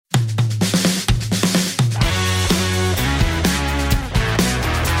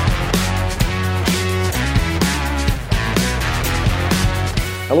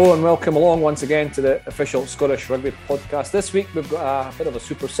Hello and welcome along once again to the official Scottish Rugby Podcast. This week we've got a bit of a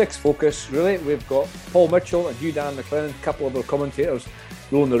Super 6 focus, really. We've got Paul Mitchell and Hugh MacLennan, a couple of our commentators,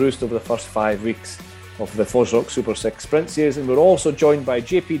 rolling the roost over the first 5 weeks of the FOSROC Super 6 Sprint Series. And we're also joined by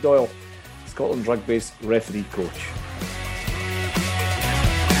JP Doyle, Scotland Rugby's referee coach.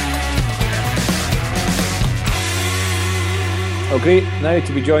 Oh, great. Now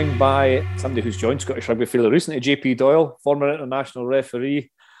to be joined by somebody who's joined Scottish Rugby fairly recently, JP Doyle, former international referee.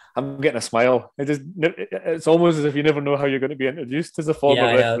 I'm getting a smile. It's almost as if you never know how you're going to be introduced as a former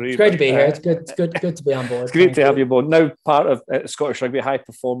referee. It's great to be here. It's good to be on board. It's great to have you both. Now part of Scottish Rugby, high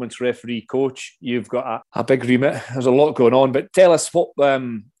performance referee coach. You've got a big remit. There's a lot going on, but tell us what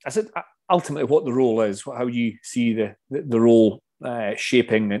ultimately what the role is, how you see the role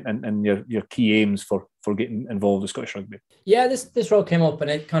shaping and your key aims for getting involved with Scottish Rugby. Yeah, this role came up and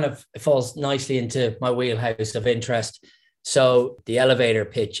it kind of falls nicely into my wheelhouse of interest. So the elevator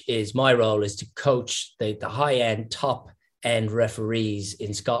pitch is my role is to coach the high-end, top-end referees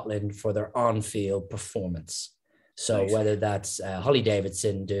in Scotland for their on-field performance. So nice. Whether that's Holly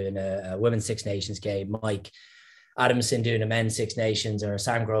Davidson doing a Women's Six Nations game, Mike Adamson doing a Men's Six Nations, or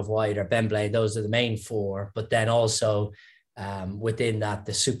Sam Grove-White or Ben Blade, those are the main four. But then also within that,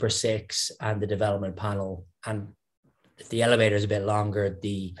 the Super 6 and the development panel. And the elevator is a bit longer,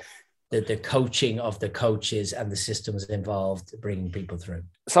 the coaching of the coaches and the systems involved bringing people through.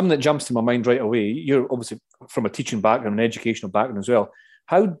 Something that jumps to my mind right away, you're obviously from a teaching background, an educational background as well.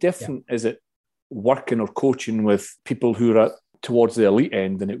 How different is it working or coaching with people who are towards the elite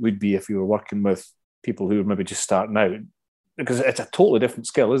end than it would be if you were working with people who are maybe just starting out? Because it's a totally different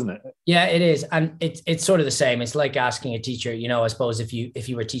skill, isn't it? Yeah, it is. And it's sort of the same. It's like asking a teacher, I suppose if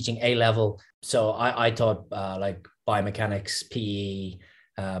you were teaching A level, so I taught like biomechanics, PE,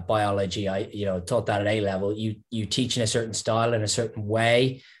 biology, I taught that at A level. You teach in a certain style in a certain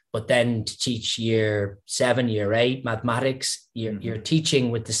way, but then to teach year 7, year 8 mathematics, you're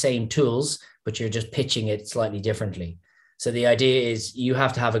teaching with the same tools, but you're just pitching it slightly differently. So the idea is you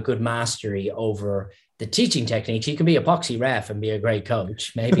have to have a good mastery over the teaching techniques. You can be a epoxy ref and be a great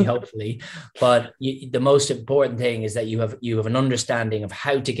coach, maybe, hopefully, but the most important thing is that you have an understanding of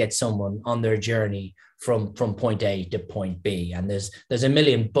how to get someone on their journey from point A to point B. And there's a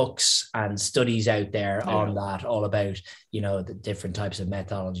million books and studies out there on that, all about, the different types of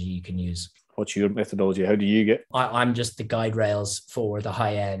methodology you can use. What's your methodology? How do you get? I'm just the guide rails for the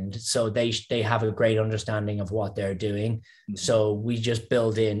high end. So they have a great understanding of what they're doing. Mm-hmm. So we just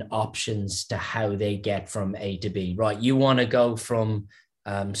build in options to how they get from A to B. Right. You want to go from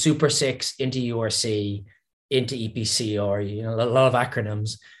Super 6 into URC, into EPC, or, a lot of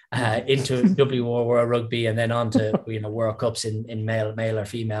acronyms, into W World Rugby, and then on to World Cups in male or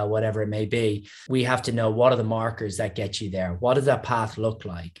female, whatever it may be. We have to know what are the markers that get you there. What does that path look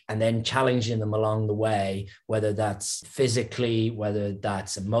like? And then challenging them along the way, whether that's physically, whether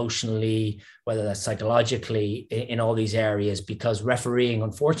that's emotionally, whether that's psychologically, in all these areas, because refereeing,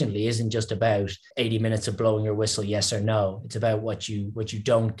 unfortunately, isn't just about 80 minutes of blowing your whistle, yes or no. It's about what you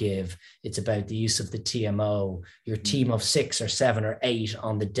don't give. It's about the use of the TMO, your team of 6 or 7 or 8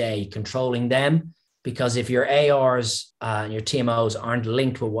 on the day, controlling them. Because if your ARs and your TMOs aren't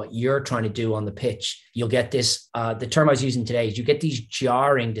linked with what you're trying to do on the pitch, you'll get this, the term I was using today is you get these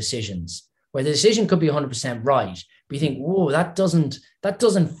jarring decisions where the decision could be 100% right, but you think, whoa, that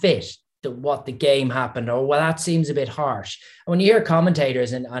doesn't fit what the game happened, or well, that seems a bit harsh. And when you hear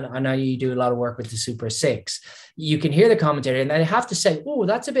commentators, and I know you do a lot of work with the Super 6, you can hear the commentator and they have to say, oh,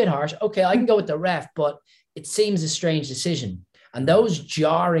 that's a bit harsh. Okay, I can go with the ref, but it seems a strange decision. And those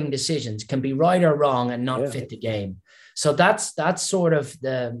jarring decisions can be right or wrong and not fit the game. So that's sort of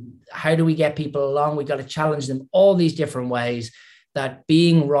how do we get people along? We got to challenge them all these different ways, that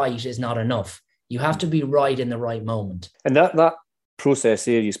being right is not enough. You have to be right in the right moment. And that process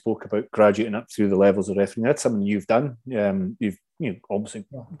there you spoke about, graduating up through the levels of refereeing, that's something you've done. You've obviously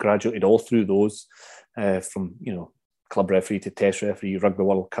graduated all through those, from club referee to test referee, Rugby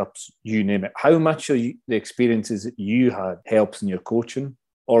World Cups, you name it. How much of the experiences that you had helps in your coaching,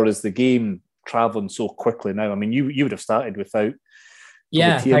 or is the game travelling so quickly now? I mean, you would have started without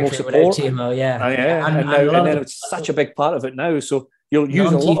TMO support. Without TMO, and then it's such a big part of it now. So you'll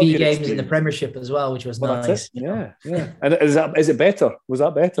use a lot of TV games in the Premiership as well, which was nice. Yeah. And is it better? Was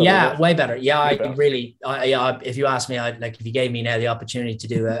that better? Yeah, way better. Yeah, if you ask me, if you gave me now the opportunity to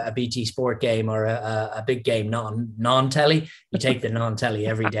do a BT Sport game or a big game non-telly, you take the non-telly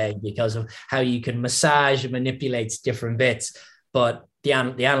every day because of how you can massage and manipulate different bits. But the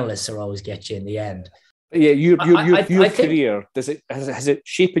analysts will always get you in the end. Yeah, your career, has it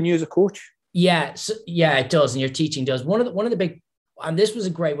shaped you as a coach? Yeah, it does, and your teaching does. One of the big And this was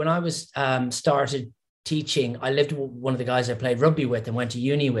when I was started teaching, I lived with one of the guys I played rugby with and went to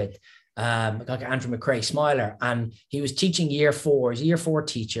uni with, a guy called Andrew McRae Smiler, and he was teaching year 4. He's a year 4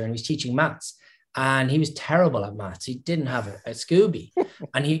 teacher, and he was teaching maths, and he was terrible at maths. He didn't have a Scooby.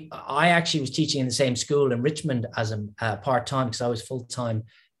 And I actually was teaching in the same school in Richmond as a part-time, because I was full-time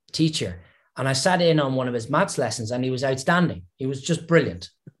teacher. And I sat in on one of his maths lessons, and he was outstanding. He was just brilliant.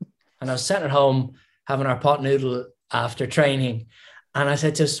 And I was sitting at home having our pot noodle after training. And I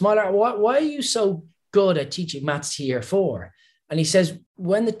said to Smiler, why are you so good at teaching maths to year 4? And he says,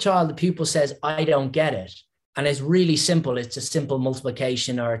 when the pupil says, I don't get it, and it's really simple, it's a simple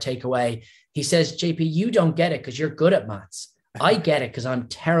multiplication or a takeaway, he says, JP, you don't get it because you're good at maths. I get it because I'm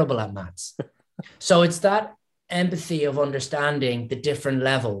terrible at maths. So it's that empathy of understanding the different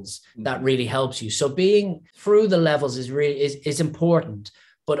levels that really helps you. So being through the levels is important,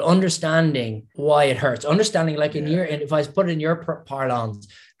 but understanding why it hurts, understanding like if I put it in your parlance,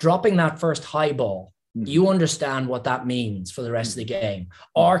 dropping that first high ball, you understand what that means for the rest of the game,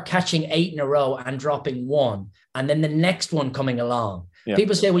 or catching 8 in a row and dropping 1, and then the next one coming along. Yeah.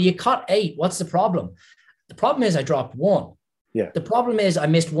 People say, well, you caught 8. What's the problem? The problem is I dropped 1. Yeah. The problem is I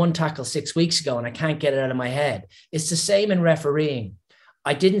missed 1 tackle 6 weeks ago and I can't get it out of my head. It's the same in refereeing.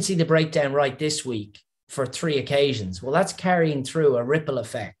 I didn't see the breakdown right this week for 3 occasions. Well, that's carrying through a ripple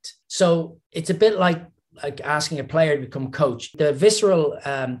effect. So it's a bit like asking a player to become coach. The visceral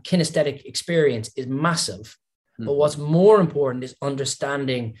kinesthetic experience is massive. But what's more important is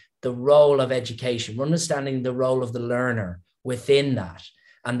understanding the role of education, understanding the role of the learner within that.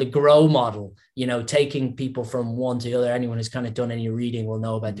 And the GROW model, taking people from one to the other. Anyone who's kind of done any reading will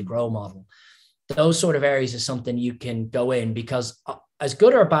know about the GROW model. Those sort of areas is something you can go in, because as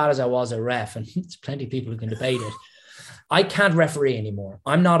good or bad as I was a ref, and there's plenty of people who can debate it, I can't referee anymore.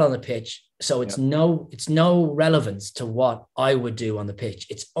 I'm not on the pitch. So it's no relevance to what I would do on the pitch.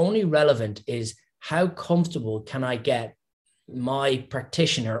 It's only relevant is how comfortable can I get my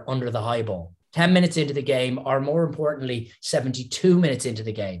practitioner under the high ball? 10 minutes into the game, or more importantly, 72 minutes into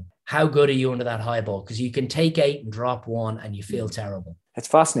the game. How good are you under that high ball? Because you can take 8 and drop 1 and you feel terrible. It's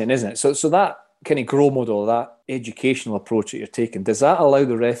fascinating, isn't it? So that kind of GROW model, that educational approach that you're taking, does that allow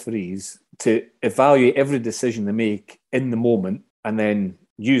the referees to evaluate every decision they make in the moment and then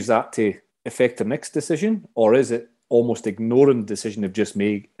use that to affect the next decision? Or is it almost ignoring the decision they've just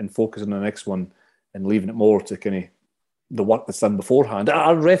made and focusing on the next one and leaving it more to kind of the work that's done beforehand?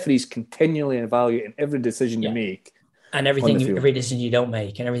 Are referees continually evaluating every decision you make? And every decision you don't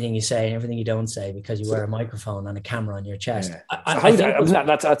make, and everything you say, and everything you don't say, because you wear a microphone and a camera on your chest.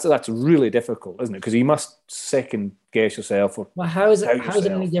 Yeah. That's really difficult, isn't it? Because you must second guess yourself. How is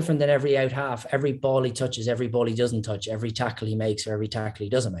it any different than every out half? Every ball he touches, every ball he doesn't touch, every tackle he makes, or every tackle he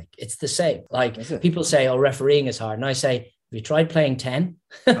doesn't make. It's the same. Like people say, "Oh, refereeing is hard," and I say, "Have you tried playing 10?"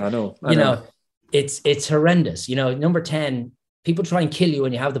 I know. It's horrendous. Number 10. People try and kill you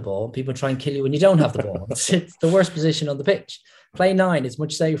when you have the ball. People try and kill you when you don't have the ball. It's the worst position on the pitch. Play 9 is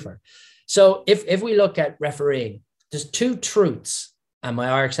much safer. So if we look at refereeing, there's 2 truths, and my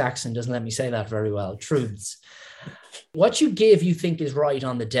Irish accent doesn't let me say that very well. Truths. What you give, you think is right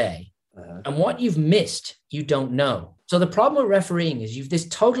on the day, and what you've missed, you don't know. So the problem with refereeing is you've this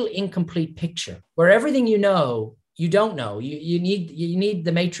total incomplete picture where everything you know, you don't know. You need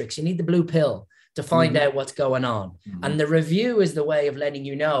the matrix. You need the blue pill to find out what's going on. And the review is the way of letting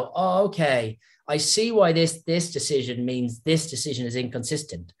you know, oh, okay, I see why this decision means this decision is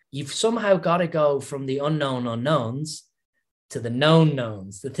inconsistent. You've somehow got to go from the unknown unknowns to the known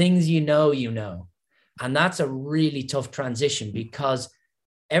knowns, the things you know. And that's a really tough transition, because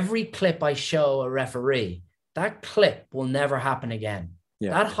every clip I show a referee, that clip will never happen again.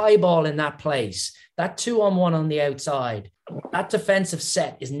 Yeah. That high ball in that place, that 2-on-1 on the outside, that defensive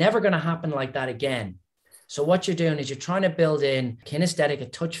set is never going to happen like that again. So what you're doing is you're trying to build in kinesthetic, a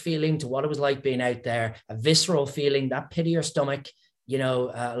touch feeling to what it was like being out there, a visceral feeling, that pit of your stomach. A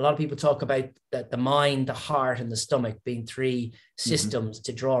lot of people talk about the mind, the heart, and the stomach being 3 systems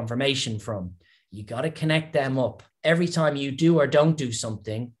to draw information from. You got to connect them up. Every time you do or don't do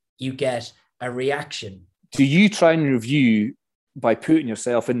something, you get a reaction. Do you try and review by putting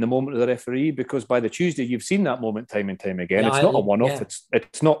yourself in the moment of the referee? Because by the Tuesday, you've seen that moment time and time again. It's not a one-off. Yeah.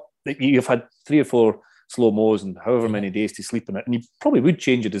 It's not that you've had 3 or 4 slow-mos and however many days to sleep on it. And you probably would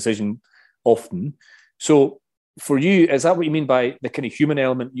change a decision often. So for you, is that what you mean by the kind of human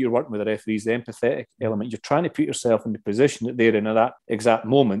element you're working with the referees, the empathetic element? You're trying to put yourself in the position that they're in at that exact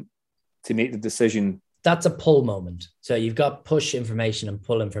moment to make the decision. That's a pull moment. So you've got push information and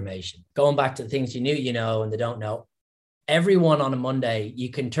pull information. Going back to the things you knew and they don't know. Everyone on a Monday,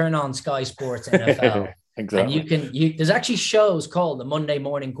 you can turn on Sky Sports NFL Exactly. And there's actually shows called the Monday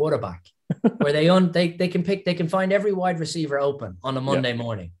Morning Quarterback where they can find every wide receiver open on a Monday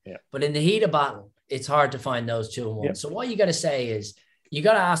morning. Yeah. But in the heat of battle, it's hard to find those 2-on-1. Yeah. So what you got to say is you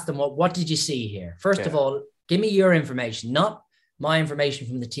got to ask them, what did you see here? First of all, give me your information, not my information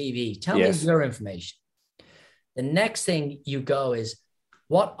from the TV. Tell me your information. The next thing you go is,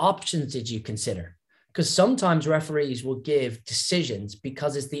 what options did you consider? Because sometimes referees will give decisions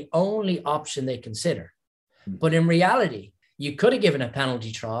because it's the only option they consider. But in reality, you could have given a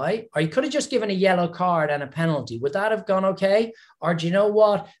penalty try, or you could have just given a yellow card and a penalty. Would that have gone okay? Or do you know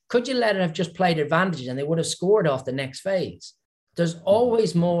what? Could you let it have just played advantage and they would have scored off the next phase? There's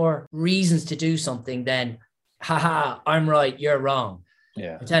always more reasons to do something than, haha, I'm right, you're wrong.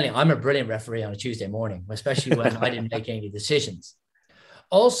 Yeah. I'm telling you, I'm a brilliant referee on a Tuesday morning, especially when I didn't make any decisions.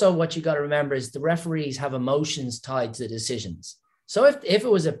 Also, what you got to remember is the referees have emotions tied to the decisions. So if it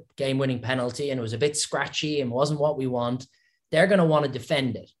was a game-winning penalty and it was a bit scratchy and wasn't what we want, they're going to want to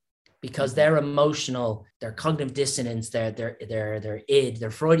defend it because their emotional, their cognitive dissonance, their id,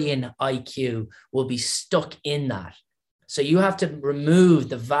 their Freudian IQ will be stuck in that. So you have to remove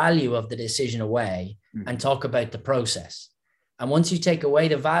the value of the decision away and talk about the process. And once you take away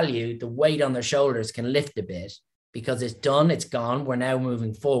the value, the weight on their shoulders can lift a bit because it's done, it's gone. We're now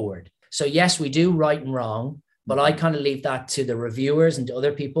moving forward. So yes, we do right and wrong, but I kind of leave that to the reviewers and to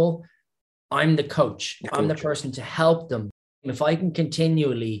other people. I'm the coach. I'm the person to help them. If I can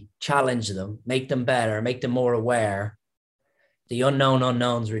continually challenge them, make them better, make them more aware, the unknown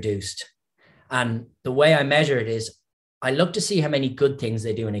unknown's reduced. And the way I measure it is I look to see how many good things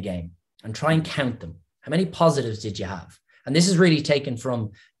they do in a game and try and count them. How many positives did you have? And this is really taken from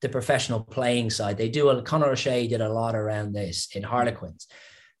the professional playing side. Conor O'Shea did a lot around this in Harlequins,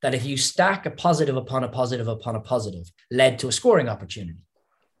 that if you stack a positive upon a positive upon a positive, led to a scoring opportunity.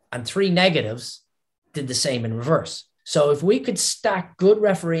 And 3 negatives did the same in reverse. So if we could stack good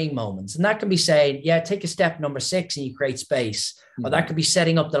refereeing moments, and that can be saying, take a step number 6 and you create space, or that could be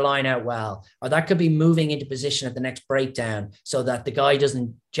setting up the line out well, or that could be moving into position at the next breakdown so that the guy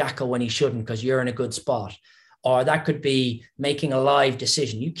doesn't jackal when he shouldn't because you're in a good spot. Or that could be making a live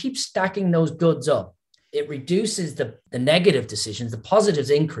decision. You keep stacking those goods up. It reduces the negative decisions, the positives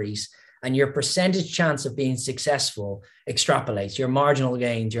increase, and your percentage chance of being successful extrapolates, your marginal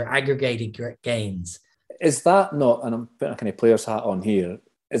gains, your aggregated gains. Is that not, and I'm putting a kind of player's hat on here,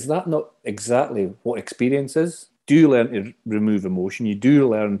 is that not exactly what experience is? Do you learn to remove emotion? You do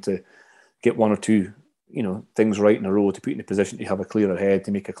learn to get 1 or 2 things right in a row to put you in a position to have a clearer head,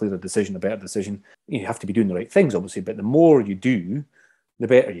 to make a clearer decision, a better decision. You have to be doing the right things, obviously, but the more you do, the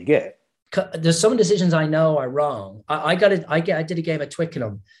better you get. There's some decisions I know are wrong. I did a game at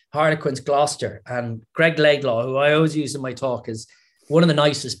Twickenham, Harlequins, Gloucester, and Greg Laidlaw, who I always use in my talk, is one of the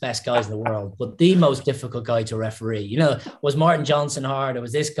nicest, best guys in the world, but the most difficult guy to referee. Was Martin Johnson hard? Or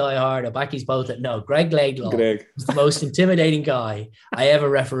was this guy hard? Or Backy's both? No, Greg Laidlaw was the most intimidating guy I ever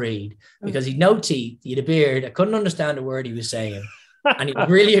refereed because he'd no teeth, he'd a beard. I couldn't understand a word he was saying. And he was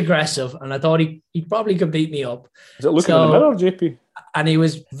really aggressive. And I thought he probably could beat me up. Is it looking in the mirror, JP? And he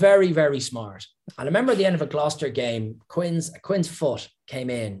was very, very smart. And I remember at the end of a Gloucester game, Quinn's foot came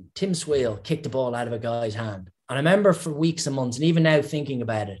in. Tim Sweel kicked the ball out of a guy's hand. And I remember for weeks and months, and even now thinking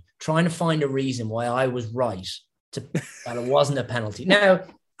about it, trying to find a reason why I was right that it wasn't a penalty. Now,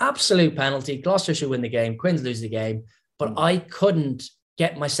 absolute penalty. Gloucester should win the game. Quins lose the game. But I couldn't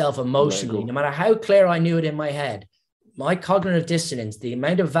get myself emotionally, no matter how clear I knew it in my head, my cognitive dissonance, the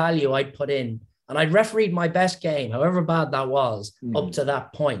amount of value I'd put in, and I'd refereed my best game, however bad that was, up to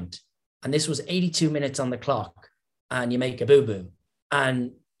that point. And this was 82 minutes on the clock, and you make a boo-boo.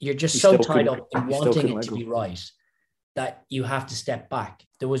 And you're just so tied up in wanting it to be right that you have to step back.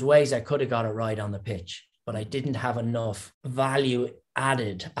 There was ways I could have got it right on the pitch, but I didn't have enough value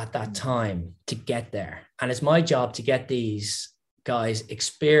added at that time to get there. And it's my job to get these guys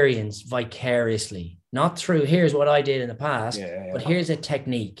experience vicariously, not through here's what I did in the past, but here's a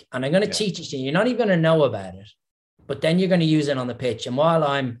technique. And I'm going to teach it to you. You're not even going to know about it, but then you're going to use it on the pitch. And while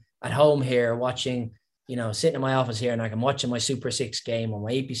I'm at home here watching, sitting in my office here and I'm watching my Super 6 game or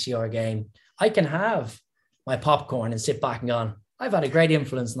my APCR game, I can have my popcorn and sit back and go, I've had a great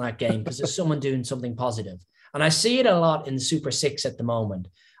influence in that game because there's someone doing something positive. And I see it a lot in the Super 6 at the moment.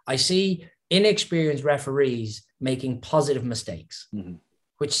 I see inexperienced referees making positive mistakes,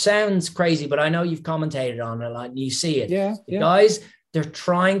 which sounds crazy, but I know you've commentated on it a lot and you see it. The guys, they're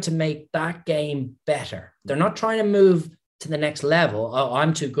trying to make that game better. They're not trying to move to the next level. Oh,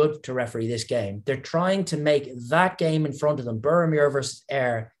 I'm too good to referee this game. They're trying to make that game in front of them, Boroughmuir versus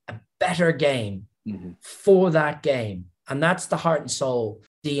Ayr, a better game for that game. And that's the heart and soul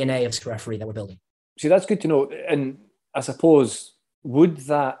DNA of referee that we're building. See, that's good to know. And I suppose, would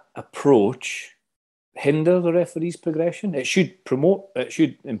that approach hinder the referee's progression? It should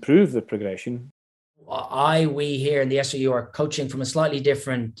improve the progression. We here in the SRU are coaching from a slightly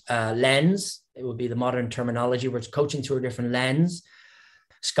different lens. It would be the modern terminology. We're coaching through a different lens.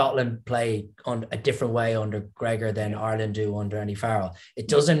 Scotland play on a different way under Gregor than Ireland do under Andy Farrell. It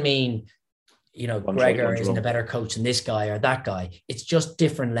doesn't mean, Gregor isn't a better coach than this guy or that guy. It's just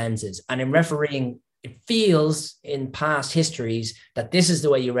different lenses. And in refereeing, it feels in past histories that this is the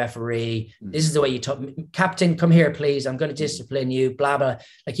way you referee. This is the way you talk. Captain, come here, please. I'm going to discipline you, blah, blah.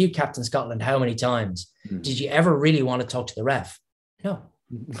 Like you captain Scotland, how many times? Did you ever really want to talk to the ref? No.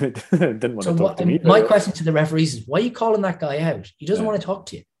 Didn't want to talk to me. My question to the referees is, why are you calling that guy out? He doesn't want to talk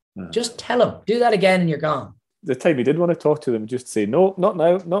to you. Just tell him, do that again and you're gone. The time he did want to talk to them, just say, no, not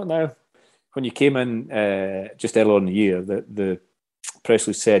now, not now. When you came in just earlier in the year, the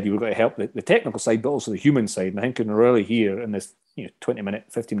Presley said you were going to help the technical side, but also the human side. And I think in really here in this 20-minute,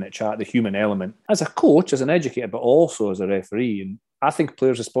 15-minute chat, the human element, as a coach, as an educator, but also as a referee. And I think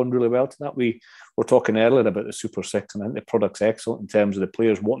players respond really well to that. We were talking earlier about the Super 6, and I think the product's excellent in terms of the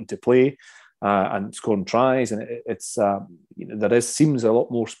players wanting to play and scoring tries. And there seems a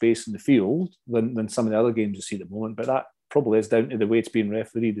lot more space in the field than some of the other games you see at the moment. But that probably is down to the way it's being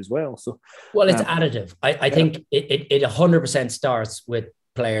refereed as well. So, well, it's additive. I think it 100% starts with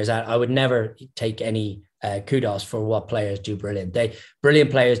players. I would never take any kudos for what players do brilliant.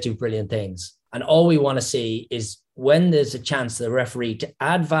 Brilliant players do brilliant things. And all we want to see is when there's a chance for the referee to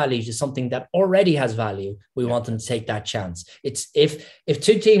add value to something that already has value, we want them to take that chance. It's if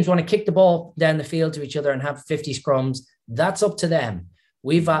two teams want to kick the ball down the field to each other and have 50 scrums, that's up to them.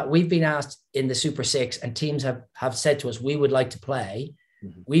 We've been asked in the Super 6 and teams have said to us, we would like to play.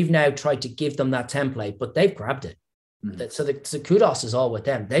 We've now tried to give them that template, but they've grabbed it. So the kudos is all with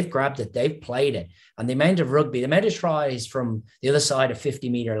them. They've grabbed it. They've played it. And the amount of rugby, the amount of tries from the other side of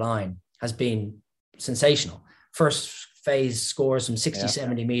 50-meter line has been sensational. First phase scores from 60,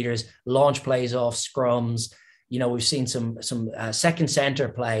 70 meters, launch plays off scrums. We've seen some second center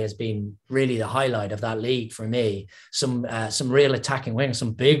play has been really the highlight of that league for me. Some real attacking wingers,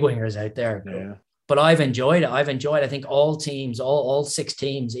 some big wingers out there. Yeah. But I've enjoyed it. I think all teams, all 6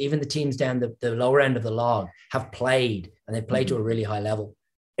 teams, even the teams down the lower end of the log have played, and they played to a really high level.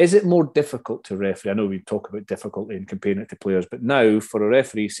 Is it more difficult to referee? I know we talk about difficulty in comparing it to players, but now for a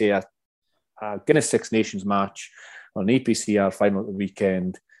referee, say a Guinness Six Nations match or an APCR final at the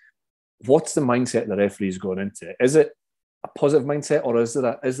weekend, what's the mindset the referee's going into it? Is it a positive mindset, or is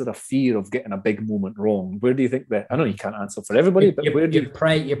there a fear of getting a big moment wrong? Where do you think that? I know you can't answer for everybody, but where do you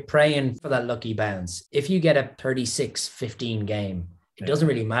you're praying for that lucky bounce? If you get a 36-15 game, it doesn't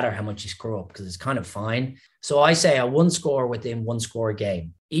really matter how much you screw up because it's kind of fine. So I say a one score within one score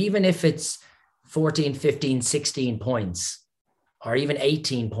game, even if it's 14, 15, 16 points, or even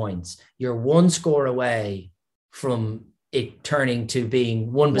 18 points, you're one score away from it turning to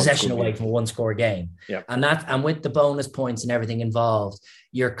being one possession away from a one score game. Yeah. And with the bonus points and everything involved,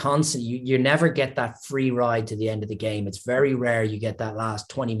 you're constant, you never get that free ride to the end of the game. It's very rare you get that last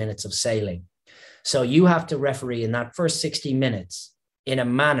 20 minutes of sailing. So you have to referee in that first 60 minutes in a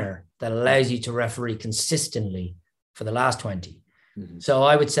manner that allows you to referee consistently for the last 20. So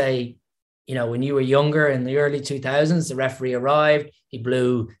I would say, when you were younger in the early 2000s, the referee arrived, he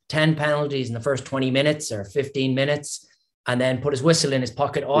blew 10 penalties in the first 20 minutes or 15 minutes, and then put his whistle in his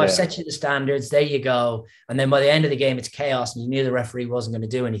pocket. I've set you the standards. There you go. And then by the end of the game, it's chaos and you knew the referee wasn't going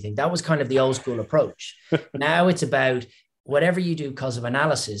to do anything. That was kind of the old school approach. Now it's about whatever you do because of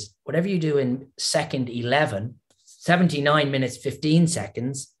analysis, whatever you do in second 11, 79 minutes, 15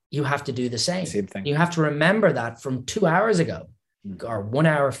 seconds, you have to do the same. Same thing. You have to remember that from 2 hours ago or 1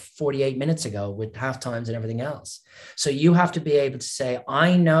 hour, 48 minutes ago with half times and everything else. So you have to be able to say,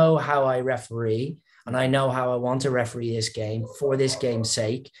 I know how I referee, and I know how I want to referee this game for this game's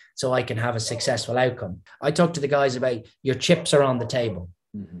sake, so I can have a successful outcome. I talk to the guys about your chips are on the table.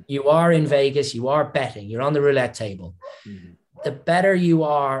 You are in Vegas, you are betting, you're on the roulette table. The better you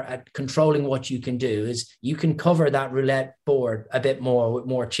are at controlling what you can do is you can cover that roulette board a bit more with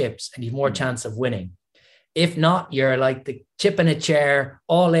more chips and you have more chance of winning. If not, you're like the chip in a chair,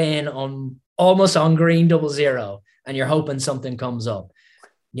 all in on almost on green 00, and you're hoping something comes up.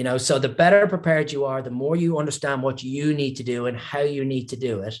 So the better prepared you are, the more you understand what you need to do and how you need to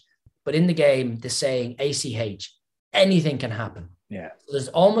do it. But in the game, the saying ACH, anything can happen. Yeah. So there's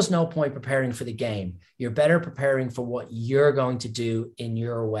almost no point preparing for the game. You're better preparing for what you're going to do in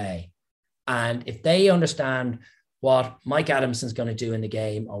your way. And if they understand what Mike Adamson's going to do in the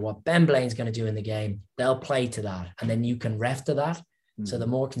game or what Ben Blaine's going to do in the game, they'll play to that. And then you can ref to that. So the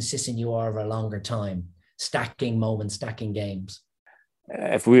more consistent you are over a longer time, stacking moments, stacking games.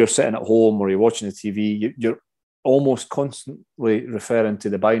 If we are sitting at home or you're watching the TV, you're almost constantly referring to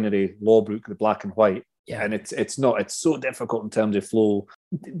the binary law book, the black and white. Yeah. And it's so difficult in terms of flow.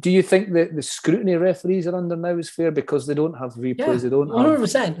 Do you think that the scrutiny referees are under now is fair because they don't have replays? Yeah, they don't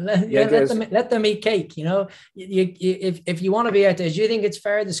 100%. Let them eat cake. You know, if you want to be out there, do you think it's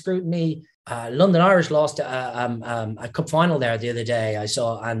fair, the scrutiny? London Irish lost a cup final there the other day, I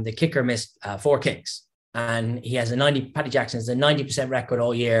saw, and the kicker missed 4 kicks. And he has Paddy Jackson has a 90% record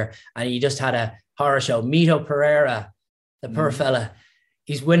all year. And he just had a horror show. Mito Pereira, the poor fella,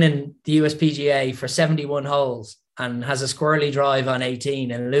 he's winning the USPGA for 71 holes and has a squirrely drive on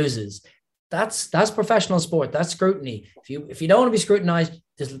 18 and loses. That's professional sport. That's scrutiny. If you don't want to be scrutinized,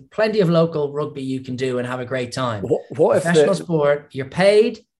 there's plenty of local rugby you can do and have a great time. What professional sport, you're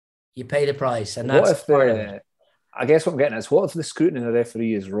paid, you pay the price. And that's I guess what I'm getting at is, what if the scrutiny of the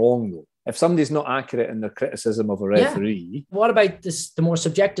referee is wrong though? If somebody's not accurate in their criticism of a referee. Yeah. What about the more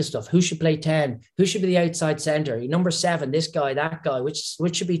subjective stuff? Who should play 10? Who should be the outside centre? Number 7, this guy, that guy, which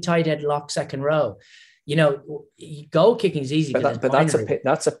should be tight end lock second row? You know, goal kicking is easy. But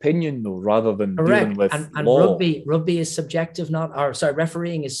that's opinion though, rather than correct. Dealing with and law. Rugby is subjective,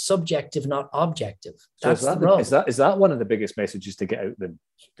 refereeing is subjective, not objective. That's is that one of the biggest messages to get out then?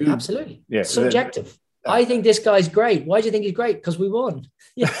 Absolutely. Yeah. Subjective. I think this guy's great. Why do you think he's great? Because we won.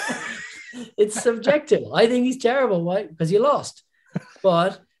 Yeah. It's subjective. I think he's terrible. Why? Because you lost.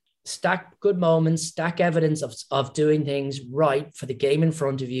 But stack good moments, stack evidence of doing things right for the game in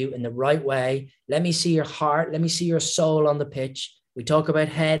front of you in the right way. Let me see your heart. Let me see your soul on the pitch. We talk about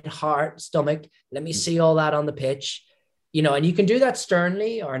head, heart, stomach. Let me see all that on the pitch. You know, and you can do that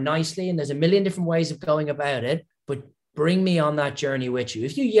sternly or nicely. And there's a million different ways of going about it. But bring me on that journey with you.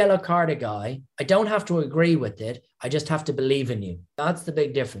 If you yellow card a guy, I don't have to agree with it. I just have to believe in you. That's the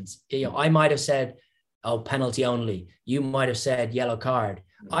big difference. You know, I might have said, oh, penalty only. You might have said yellow card.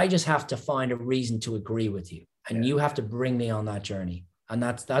 I just have to find a reason to agree with you. And you have to bring me on that journey. And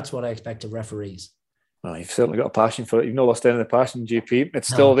that's what I expect of referees. Well, you've certainly got a passion for it. You've not lost any of the passion, JP. It's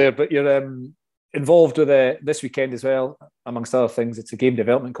still there, but you're involved with this weekend as well, amongst other things. It's a game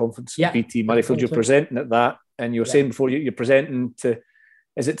development conference. Yeah. BT Murrayfield. You're presenting at that. And you were saying before you're presenting to,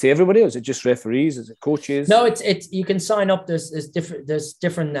 is it to everybody or is it just referees? Is it coaches? No, it's you can sign up. There's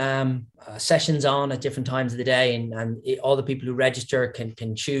different sessions on at different times of the day, and all the people who register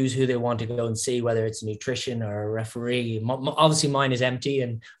can choose who they want to go and see, whether it's nutrition or a referee. Obviously, mine is empty,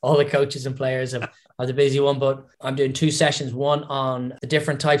 and all the coaches and players are the busy one. But I'm doing 2 sessions. One on the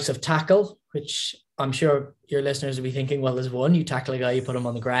different types of tackle, which I'm sure your listeners will be thinking, well, there's one, you tackle a guy, you put him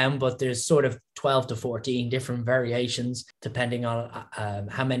on the ground, but there's sort of 12 to 14 different variations depending on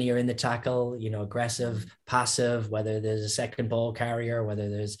how many are in the tackle, you know, aggressive, passive, whether there's a second ball carrier,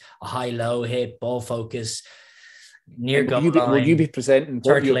 whether there's a high-low hit, ball focus, near goal line. Will you be presenting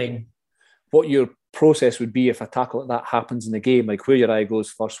what your process would be if a tackle like that happens in the game? Like where your eye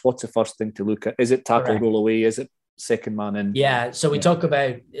goes first, what's the first thing to look at? Is it tackle, roll away? Is it second man in? Yeah. So we talk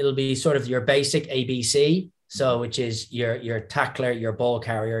about, it'll be sort of your basic ABC. So which is your tackler, your ball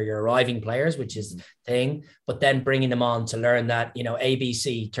carrier, your arriving players, which is the thing, but then bringing them on to learn that, you know,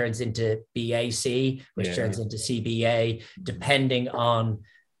 ABC turns into BAC, which turns into CBA, depending on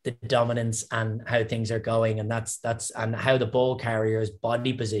the dominance and how things are going. And that's and how the ball carrier's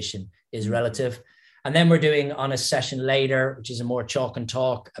body position is relative. And then we're doing on a session later, which is a more chalk and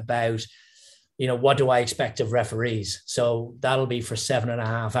talk about, you know, what do I expect of referees? So that'll be for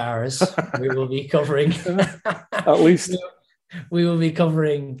 7.5 hours. We will be covering at least. We will be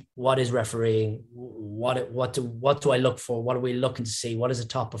covering what is refereeing, what do I look for? What are we looking to see? What is a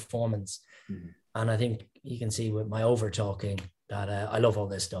top performance? Mm-hmm. And I think you can see with my over talking that I love all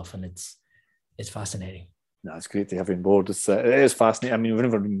this stuff, and it's fascinating. No, it's great to have you on board. It is fascinating. I mean, we've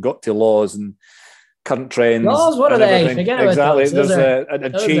never even got to laws and current trends. Laws, what are they? Forget exactly. About those.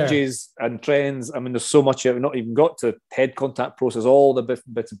 There's changes and trends. I mean, there's so much. We've not even got to head contact process, all the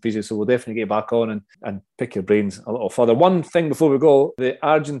bits and pieces. So we'll definitely get back on and pick your brains a little further. One thing before we go: the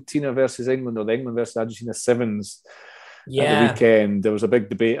Argentina versus England, or the England versus Argentina sevens. At the weekend, there was a big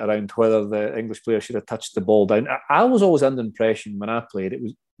debate around whether the English player should have touched the ball down. I was always under the impression when I played, it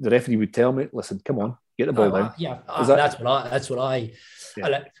was the referee would tell me, "Listen, come on, get the ball down." That's what I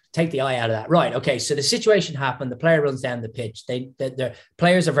take the eye out of that. Right. Okay. So the situation happened. The player runs down the pitch. The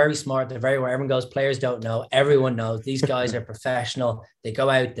players are very smart. They're very aware. Everyone goes, players don't know. Everyone knows. These guys are professional. They go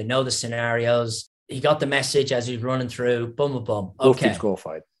out. They know the scenarios. He got the message as he's running through. Boom, boom, boom. Okay. Both teams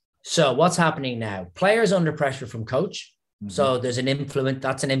qualified. So what's happening now? Players under pressure from coach. Mm-hmm. So there's an influence.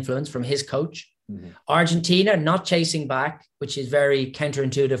 That's an influence from his coach. Argentina not chasing back, which is very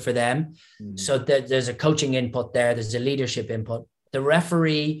counterintuitive for them. So there's a coaching input there. There's a leadership input. The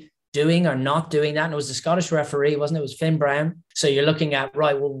referee doing or not doing that. And it was the Scottish referee, wasn't it? It was Finn Brown. So you're looking at,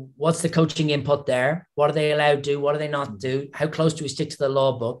 right, well, what's the coaching input there? What are they allowed to do? What do they not do? How close do we stick to the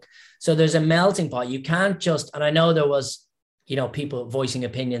law book? So there's a melting pot. You can't just, and I know there was, people voicing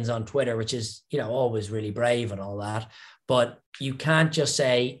opinions on Twitter, which is, always really brave and all that. But you can't just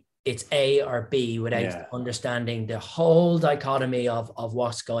say it's A or B without understanding the whole dichotomy of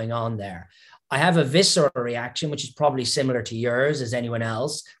what's going on there. I have a visceral reaction, which is probably similar to yours as anyone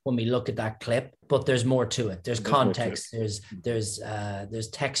else when we look at that clip, but there's more to it. There's context, there's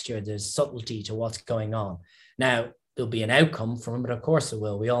texture, there's subtlety to what's going on. Now, there'll be an outcome from it. Of course it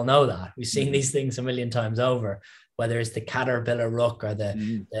will. We all know that. We've seen these things a million times over, whether it's the caterpillar ruck or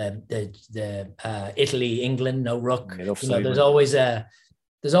the Italy, England, no ruck.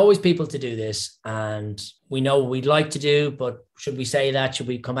 There's always people to do this, and we know what we'd like to do, but should we say that? Should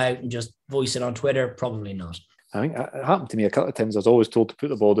we come out and just voice it on Twitter? Probably not. I think it happened to me a couple of times. I was always told to put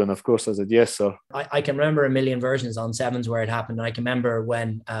the ball down. Of course, I said, yes, sir. I can remember a million versions on sevens where it happened. And I can remember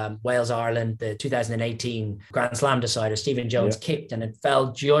when Wales-Ireland, the 2018 Grand Slam decider, Stephen Jones kicked and it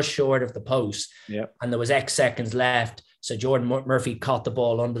fell just short of the post. And there was X seconds left. So Jordan Murphy caught the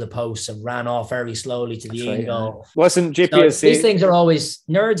ball under the post and ran off very slowly to the end goal. Listen, JP, so these things are always,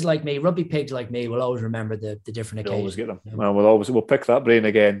 nerds like me, rugby pigs like me will always remember the different occasions. Always get them. Well, we'll pick that brain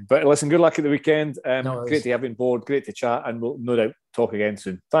again. But listen, good luck at the weekend. Great to have you on board, great to chat, and we'll no doubt talk again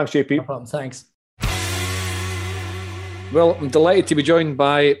soon. Thanks, JP. No problem, thanks. Well, I'm delighted to be joined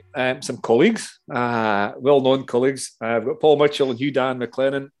by some colleagues, well-known colleagues. I've got Paul Mitchell and Hugh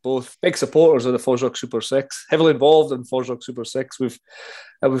MacLennan, both big supporters of the FOSROC Super 6, heavily involved in FOSROC Super 6. We've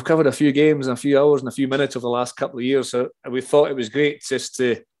covered a few games in a few hours and a few minutes over the last couple of years, so we thought it was great just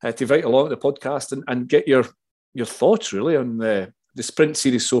to write along the podcast and get your thoughts really on the sprint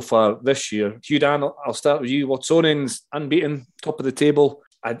series so far this year. Hugh, I'll start with you. Watsonians unbeaten, top of the table.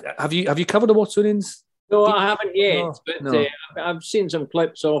 Have you covered the Watsonians? No, I haven't yet, but I've seen some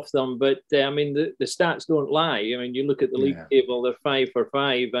clips off them. But the stats don't lie. I mean, you look at the league table; they're 5 for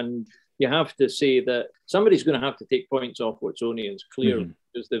 5, and you have to say that somebody's going to have to take points off Watsonians clearly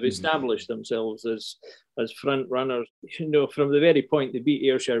because they've established themselves as front runners. From the very point they beat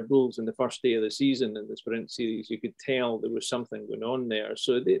Ayrshire Bulls in the first day of the season in the sprint series, you could tell there was something going on there.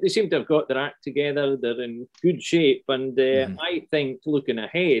 So they seem to have got their act together. They're in good shape. And I think looking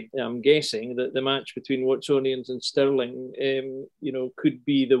ahead, I'm guessing that the match between Watsonians and Stirling, could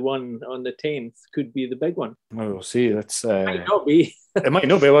be the one on the 10th, could be the big one. Well, we'll see. That's might not be. It might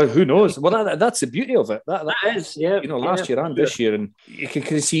not be. Well, who knows? Well, that's the beauty of it. That is, yeah. Last year and this year, and you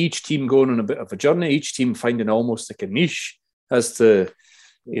can see each team going on a bit of a journey. Each team finding almost like a niche as to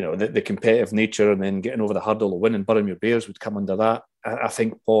the competitive nature, and then getting over the hurdle of winning. Boroughmuir Bears would come under that. I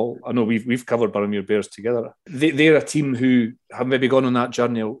think, Paul, I know we've covered Boroughmuir Bears together. They're a team who have maybe gone on that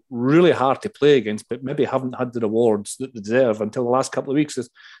journey really hard to play against, but maybe haven't had the rewards that they deserve until the last couple of weeks. It's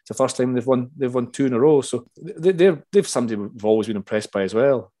the first time they've won 2 in a row. So they've somebody we've always been impressed by as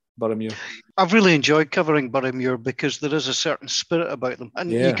well. Boroughmuir. I've really enjoyed covering Boroughmuir because there is a certain spirit about them. And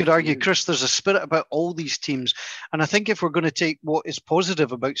you could argue, Chris, there's a spirit about all these teams. And I think if we're going to take what is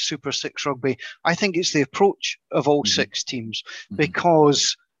positive about Super 6 rugby, I think it's the approach of all 6 teams.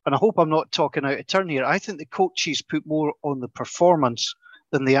 Because, and I hope I'm not talking out of turn here, I think the coaches put more on the performance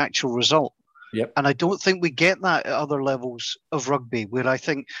than the actual result. Yep. And I don't think we get that at other levels of rugby, where I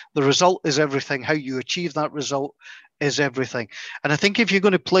think the result is everything. How you achieve that result is everything. And I think if you're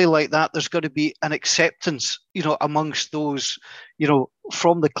going to play like that, there's got to be an acceptance, amongst those,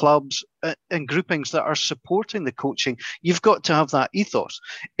 from the clubs and groupings that are supporting the coaching. You've got to have that ethos.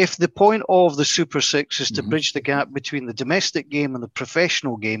 If the point of the Super 6 is to bridge the gap between the domestic game and the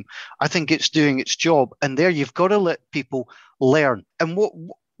professional game, I think it's doing its job. And there you've got to let people learn. And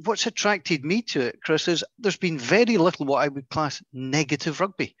what's attracted me to it, Chris, is there's been very little what I would class negative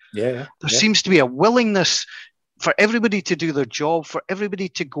rugby. There seems to be a willingness for everybody to do their job, for everybody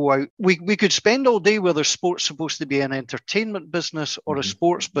to go out. We could spend all day whether sport's supposed to be an entertainment business or a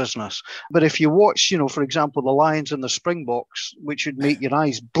sports business. But if you watch, for example, the Lions and the Springboks, which would make your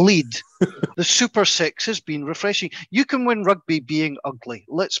eyes bleed, the Super 6 has been refreshing. You can win rugby being ugly.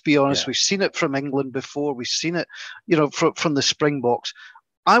 Let's be honest. We've seen it from England before. We've seen it, from the Springboks.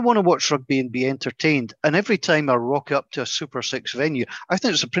 I want to watch rugby and be entertained. And every time I rock up to a Super 6 venue, I think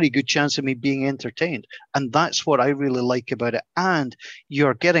there's a pretty good chance of me being entertained. And that's what I really like about it. And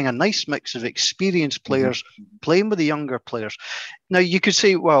you're getting a nice mix of experienced players playing with the younger players. Now, you could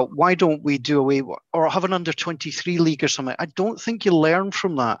say, well, why don't we do away or have an under-23 league or something? I don't think you learn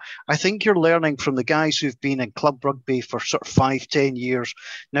from that. I think you're learning from the guys who've been in club rugby for sort of 5-10 years,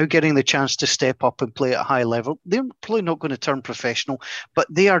 now getting the chance to step up and play at a high level. They're probably not going to turn professional, but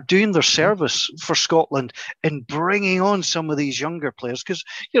they are doing their service for Scotland in bringing on some of these younger players, because,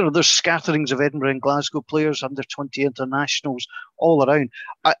 there's scatterings of Edinburgh and Glasgow players, under-20 internationals all around.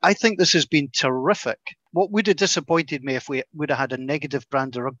 I think this has been terrific. What would have disappointed me if we would have had a negative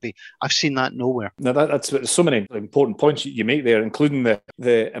brand of rugby? I've seen that nowhere. Now that's so many important points you make there, including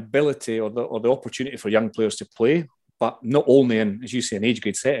the ability or the opportunity for young players to play, but not only in, as you say, an age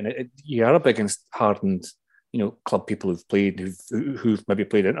grade setting. You are up against hardened, club people who've played, who've maybe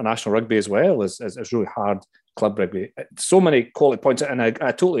played international rugby as well as really hard club rugby. So many quality points, and I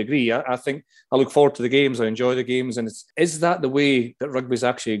totally agree. I think I look forward to the games. I enjoy the games, and is that the way that rugby's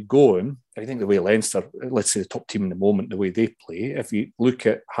actually going? I think the way Leinster, let's say the top team in the moment, the way they play. If you look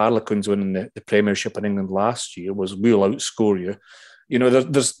at Harlequins winning the Premiership in England last year, we'll outscore you.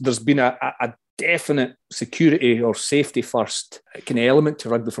 There's been a definite security or safety first kind of element to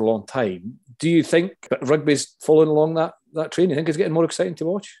rugby for a long time. Do you think that rugby's following along that train? You think it's getting more exciting to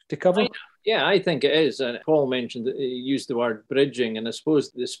watch, to cover? Yeah, I think it is. And Paul mentioned that he used the word bridging. And I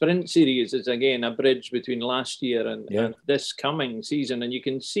suppose the Sprint Series is, again, a bridge between last year and this coming season. And you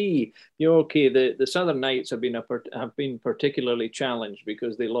can see, the Southern Knights have been particularly challenged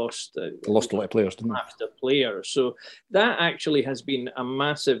because they lost a lot of players, didn't they? So that actually has been a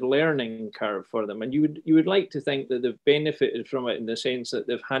massive learning curve for them. And you would like to think that they've benefited from it in the sense that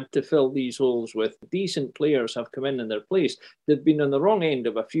they've had to fill these holes with decent players have come in their place. They've been on the wrong end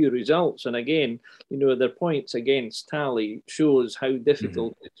of a few results. And again, their points against tally shows how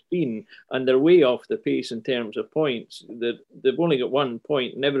difficult it's been, and they're way off the pace in terms of points. They've only got 1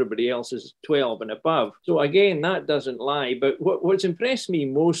 point, and everybody else is 12 and above. So again, that doesn't lie. But what's impressed me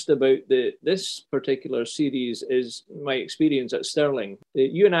most about this particular series is my experience at Stirling.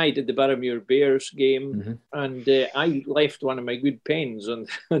 You and I did the Boroughmuir Bears game, and I left one of my good pens on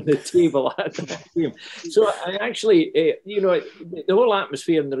the table at the game. So I actually, the whole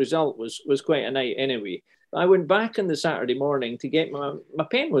atmosphere and the result was quite a night anyway. I went back on the Saturday morning to get my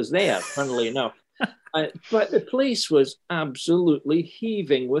pen was there, funnily enough. But the place was absolutely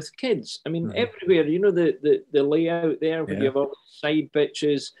heaving with kids. I mean, everywhere, the layout there, where you have all the side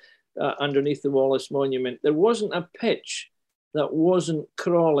pitches underneath the Wallace Monument, there wasn't a pitch that wasn't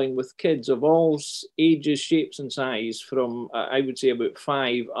crawling with kids of all ages, shapes and size, from, I would say, about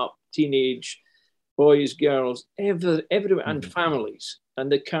 5 up, teenage, boys, girls, everyone, and families. And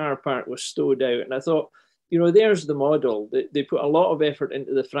the car park was stowed out. And I thought, there's the model. They put a lot of effort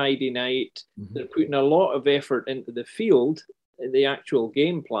into the Friday night. They're putting a lot of effort into the field, the actual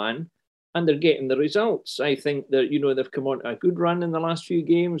game plan, and they're getting the results. I think that, they've come on a good run in the last few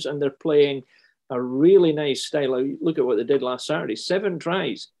games, and they're playing a really nice style. Look at what they did last Saturday, 7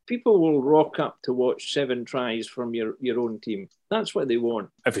 tries. People will rock up to watch 7 tries from your own team. That's what they want.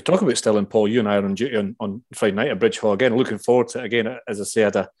 If we talk about Stirling, Paul, you and I are on duty on Friday night at Bridge Hall. Again, looking forward to it. Again, as I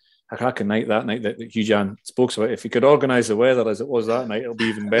said, a cracking night that night that Hugh Jan spoke about. If you could organise the weather as it was that night, it'll be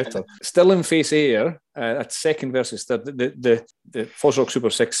even better. Stirling face Ayr at second versus third. The FOSROC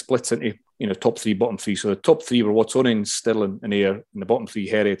Super6 splits into top 3, bottom 3. So the top 3 were what's on in Stirling and Ayr, and the bottom 3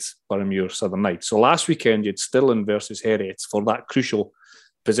 Heriot's, Boroughmuir, Southern Knights. So last weekend you had Stirling versus Heriot's for that crucial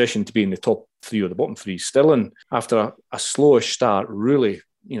position to be in the top 3 or the bottom 3. Stirling, after a slowish start, really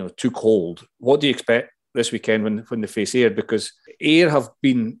took hold. What do you expect this weekend when they face Ayr? Because Ayr have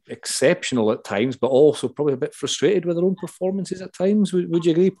been exceptional at times, but also probably a bit frustrated with their own performances at times. Would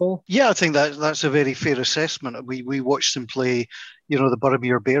you agree, Paul? Yeah, I think that's a very fair assessment. We watched them play, the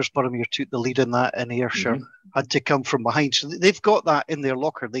Boroughmuir Bears. Boroughmuir took the lead in that, and Ayrshire had to come from behind. So they've got that in their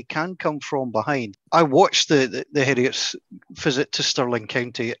locker. They can come from behind. I watched the Heriots visit to Stirling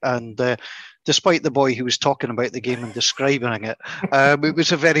County, and despite the boy who was talking about the game and describing it, it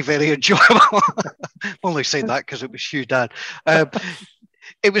was a very, very enjoyable. I'm only saying that because it was Hugh Dad.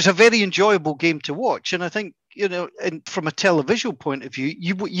 It was a very enjoyable game to watch, and I think and from a televisual point of view,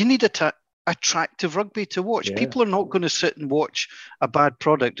 you need attractive rugby to watch. Yeah. People are not going to sit and watch a bad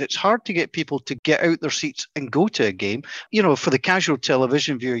product. It's hard to get people to get out their seats and go to a game. For the casual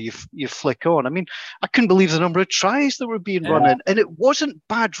television viewer, you flick on. I mean, I couldn't believe the number of tries that were being run in, and it wasn't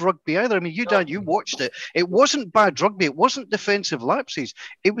bad rugby either. I mean, you watched it. It wasn't bad rugby. It wasn't defensive lapses.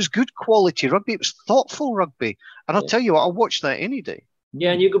 It was good quality rugby. It was thoughtful rugby. And I'll tell you what, I'll watch that any day.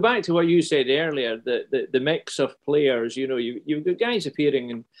 Yeah, and you go back to what you said earlier, the mix of players. You've got guys appearing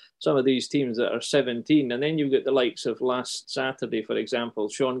in some of these teams that are 17, and then you've got the likes of last Saturday, for example.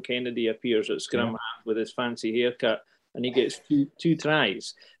 Sean Kennedy appears at scrum half with his fancy haircut. and he gets two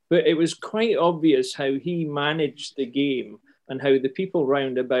tries. But it was quite obvious how he managed the game and how the people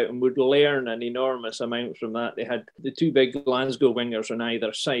round about him would learn an enormous amount from that. They had the two big Glasgow wingers on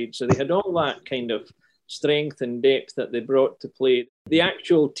either side, so they had all that kind of strength and depth that they brought to play. The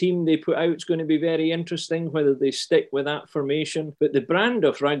actual team they put out is going to be very interesting, whether they stick with that formation. But the brand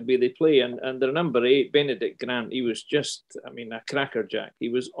of rugby they play, and their number 8, Benedict Grant, he was just, a crackerjack. He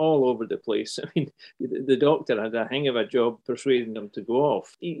was all over the place. The doctor had a hang of a job persuading him to go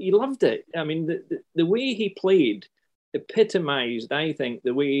off. He loved it. The way he played epitomised, I think,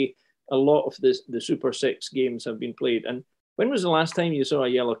 the way a lot of the Super 6 games have been played. And when was the last time you saw a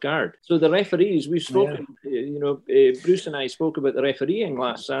yellow card? So the referees, we've spoken, Bruce and I spoke about the refereeing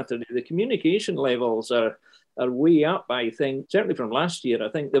last Saturday. The communication levels are way up, I think, certainly from last year. I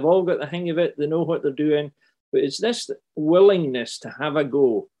think they've all got the hang of it. They know what they're doing. But it's this willingness to have a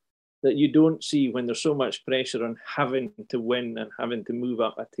go that you don't see when there's so much pressure on having to win and having to move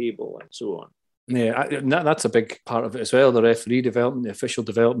up a table and so on. Yeah, that's a big part of it as well. The referee development, the official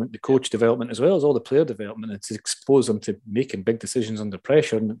development, the coach development, as well as all the player development. It's expose them to making big decisions under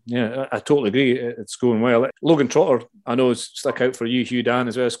pressure. And yeah, I totally agree. It's going well. Logan Trotter, I know, stuck out for you, Hugh, Dan,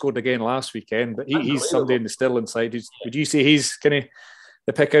 as well. Scored again last weekend, but he's somebody in the Stirling side. Would you say he's kind of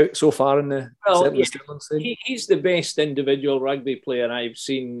the pick out so far in the Stirling side? He's the best individual rugby player I've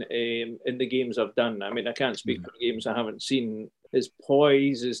seen in the games I've done. I can't speak for games I haven't seen. His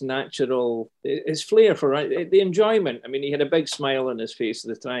poise, his natural, his flair for the enjoyment. He had a big smile on his face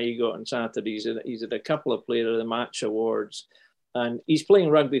the try he got on Saturday. He's at a couple of Player of the Match awards, and he's playing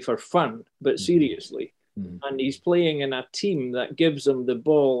rugby for fun, but seriously. And he's playing in a team that gives him the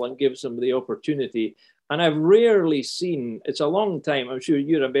ball and gives him the opportunity. And I've rarely seen, it's a long time, I'm sure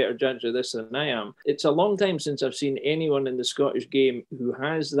you're a better judge of this than I am. It's a long time since I've seen anyone in the Scottish game who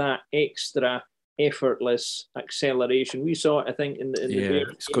has that extra effortless acceleration. We saw it, I think, in the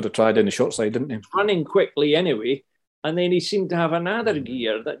he's got to try down the short side, didn't he? Running quickly anyway, and then he seemed to have another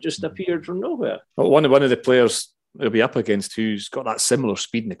gear that just appeared from nowhere. Well, one of the players he'll be up against who's got that similar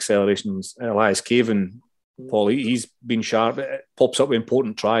speed and acceleration is Elias Caven. Paul, he's been sharp. It pops up with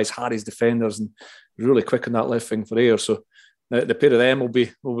important tries, harries defenders, and really quick on that left wing for air. So the pair of them will be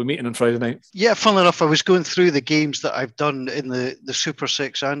meeting on Friday night. Yeah, funnily enough, I was going through the games that I've done in the Super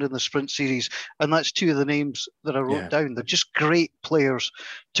 6 and in the Sprint Series, and that's two of the names that I wrote down. They're just great players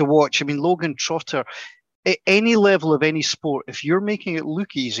to watch. Logan Trotter, at any level of any sport, if you're making it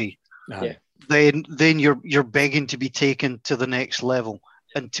look easy, then you're begging to be taken to the next level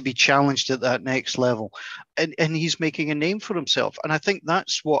and to be challenged at that next level. And he's making a name for himself. And I think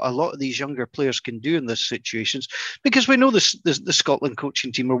that's what a lot of these younger players can do in these situations, because we know the Scotland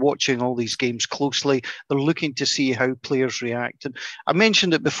coaching team are watching all these games closely. They're looking to see how players react. And I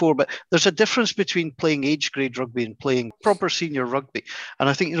mentioned it before, but there's a difference between playing age grade rugby and playing proper senior rugby. And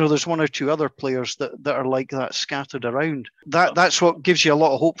I think, there's one or two other players that are like that scattered around. That's what gives you a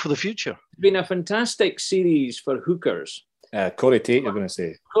lot of hope for the future. It's been a fantastic series for hookers. Corey Tate, you're going to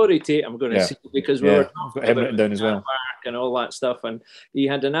say? Corey Tate, I'm going to say, because we were talking about him down as well, and all that stuff, and he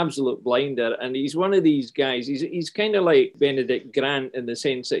had an absolute blinder. And he's one of these guys. He's kind of like Benedict Grant in the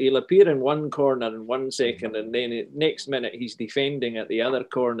sense that he'll appear in one corner in 1 second, and then next minute he's defending at the other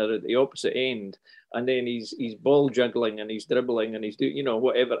corner at the opposite end, and then he's ball juggling and he's dribbling and he's doing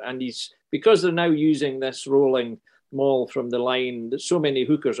whatever. And because they're now using this rolling maul from the line, so many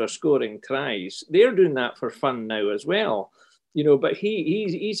hookers are scoring tries. They're doing that for fun now as well. But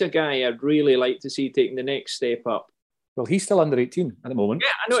he's a guy I'd really like to see taking the next step up. Well, he's still under 18 at the moment.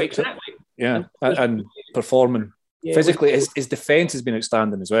 Yeah, I know, exactly. Yeah, and performing physically. His defence has been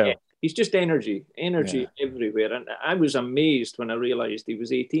outstanding as well. Yeah. He's just energy everywhere. And I was amazed when I realised he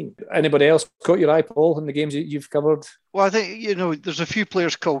was 18. Anybody else caught your eye, Paul, in the games you've covered? Well, I think, there's a few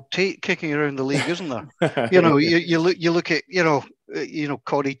players called Tate kicking around the league, isn't there? you look at,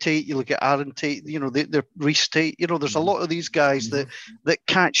 Corey Tate, you look at Aaron Tate, they're Reece Tate. There's a lot of these guys that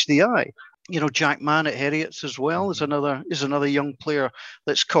catch the eye. Jack Mann at Heriots as well is another young player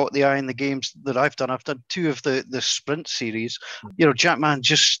that's caught the eye in the games that I've done. I've done 2 of the Sprint Series. Jack Mann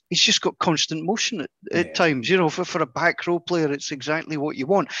he's just got constant motion at times. For a back row player, it's exactly what you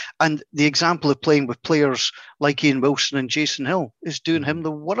want. And the example of playing with players like Ian Wilson and Jason Hill is doing him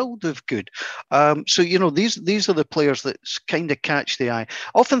the world of good. So these are the players that kind of catch the eye. I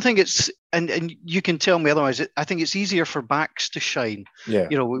often think it's, and you can tell me otherwise, I think it's easier for backs to shine. Yeah.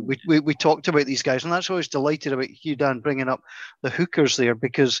 We talked about these guys, and that's why I was delighted about Hugh Dan bringing up the hookers there,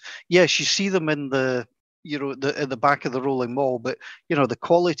 because yes, you see them in at the back of the rolling maul, but the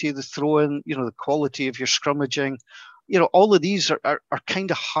quality of the throw-in, the quality of your scrummaging, all of these are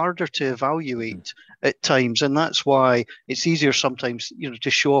kind of harder to evaluate at times, and that's why it's easier sometimes, to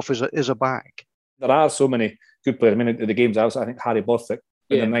show off as a back. There are so many good players. I mean, the games I think Harry Borthwick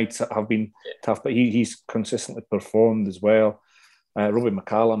in the Knights have been tough, but he's consistently performed as well. Robbie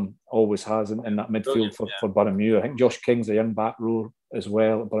McCallum always has in that midfield for Boroughmuir. I think Josh King's a young back row as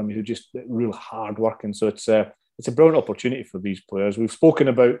well at Boroughmuir, who just real hard working. So it's a brilliant opportunity for these players. We've spoken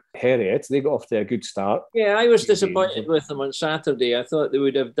about Heriot. They got off to a good start. Yeah, I was disappointed with them on Saturday. I thought they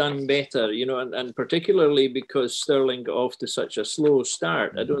would have done better, and particularly because Stirling got off to such a slow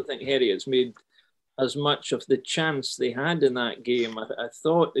start. I don't think Heriot's made as much of the chance they had in that game. I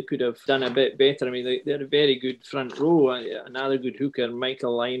thought they could have done a bit better. I mean, they had a very good front row, another good hooker,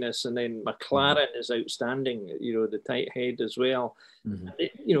 Michael Linus, and then McLaren is outstanding, the tight head as well.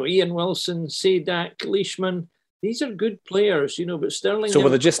 Ian Wilson, Sadak, Leishman, these are good players, but Stirling... So were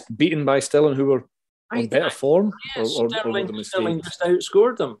they just beaten by Stirling, who were in better form? Yes, Stirling just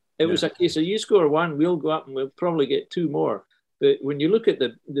outscored them. It was a case of you score one, we'll go up and we'll probably get two more. But when you look at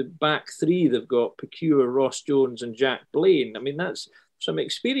the back three, they've got Pecure, Ross Jones and Jack Blaine. I mean, that's some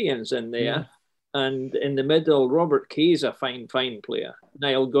experience in there. Yeah. And in the middle, Robert Kay's a fine player.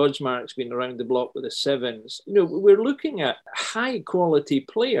 Niall Godsmark's been around the block with the sevens. We're looking at high-quality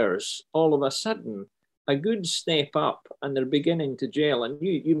players all of a sudden, a good step up, and they're beginning to gel. And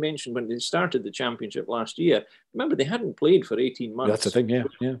you mentioned when they started the championship last year, remember, they hadn't played for 18 months. That's the thing,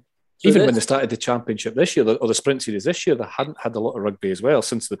 yeah. So even when they started the championship this year, or the sprint series this year, they hadn't had a lot of rugby as well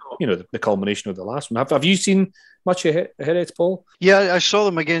since the culmination of the last one. Have you seen much of Heriot, Paul? Yeah, I saw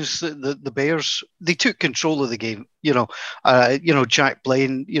them against the Bears. They took control of the game. Jack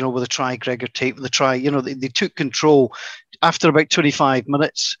Blaine, with a try, Gregor Tate with a try. They took control after about 25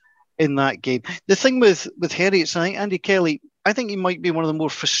 minutes in that game. The thing with Heriot, I think Andy Kelly, I think he might be one of the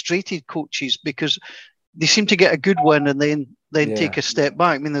more frustrated coaches because they seem to get a good win and then take a step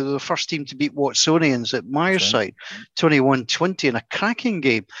back. I mean, they were the first team to beat Watsonians at Myerside, 21-20 in a cracking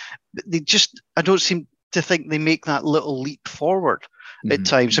game. I don't seem to think they make that little leap forward at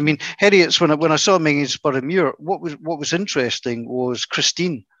times. I mean, Heriot's, when I saw them against Boroughmuir, what was interesting was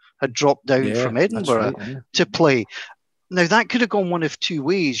Christine had dropped down from Edinburgh to play. Now, that could have gone one of two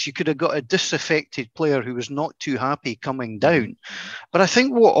ways. You could have got a disaffected player who was not too happy coming down. But I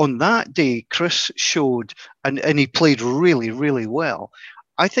think what on that day Chris showed, and he played really, really well,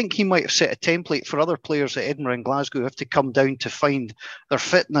 I think he might have set a template for other players at Edinburgh and Glasgow who have to come down to find their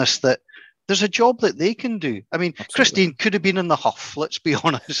fitness, that there's a job that they can do. I mean, absolutely. Christine could have been in the huff, let's be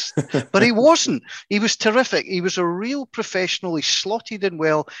honest, but he wasn't. He was terrific. He was a real professional. He slotted in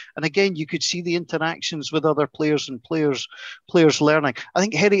well. And again, you could see the interactions with other players and players learning. I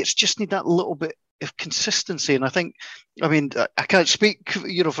think Heriot's just need that little bit of consistency. And I can't speak,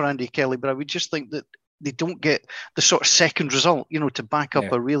 for Andy Kelly, but I would just think that they don't get the sort of second result, to back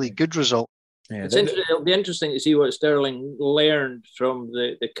up a really good result. Yeah, it'll be interesting to see what Stirling learned from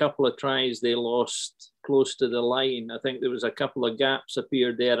the couple of tries they lost close to the line. I think there was a couple of gaps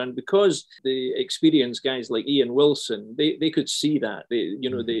appeared there, and because the experienced guys like Ian Wilson, they could see that. They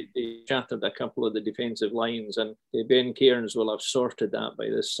shattered a couple of the defensive lines, and Ben Cairns will have sorted that by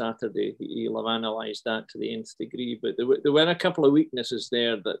this Saturday. He'll have analysed that to the nth degree. But there were a couple of weaknesses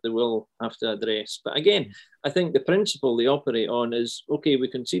there that they will have to address. But again, I think the principle they operate on is, okay, we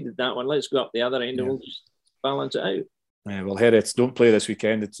conceded that one, let's go up the other end and we'll just balance it out. Yeah, well, Heriots don't play this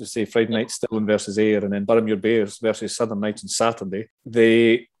weekend. It's just say Friday night Stirling versus Ayr, and then Boroughmuir Bears versus Southern Knights on Saturday.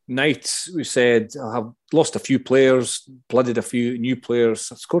 The Knights, we said, have lost a few players, blooded a few new players,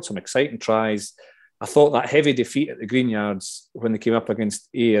 scored some exciting tries. I thought that heavy defeat at the Greenyards when they came up against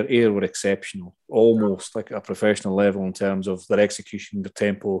Ayr were exceptional, almost like at a professional level in terms of their execution, their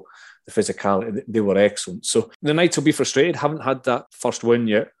tempo, the physicality. They were excellent. So the Knights will be frustrated, haven't had that first win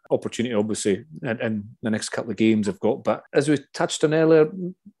yet. Opportunity, obviously, in the next couple of games they've got. But as we touched on earlier,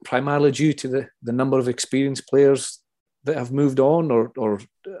 primarily due to the number of experienced players that have moved on, or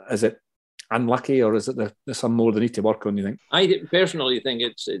is it unlucky, or is it there's some more they need to work on, you think? I personally think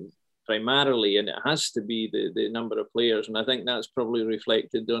it's primarily, and it has to be the number of players, and I think that's probably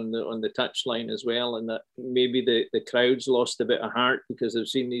reflected on the touchline as well, and that maybe the crowds lost a bit of heart because they've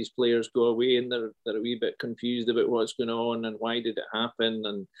seen these players go away and they're a wee bit confused about what's going on and why did it happen,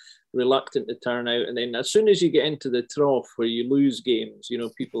 and reluctant to turn out. And then as soon as you get into the trough where you lose games,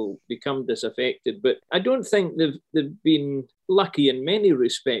 people become disaffected. But I don't think they've been lucky in many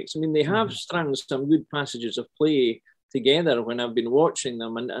respects. I mean, they have strung some good passages of play together when I've been watching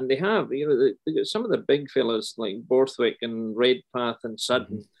them, and they have, they got some of the big fellas like Borthwick and Redpath and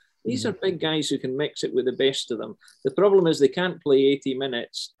Sutton These are big guys who can mix it with the best of them. The problem is they can't play 80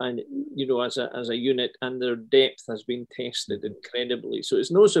 minutes and, as a unit, and their depth has been tested incredibly. So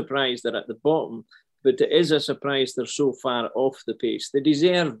it's no surprise they're at the bottom, but it is a surprise they're so far off the pace. They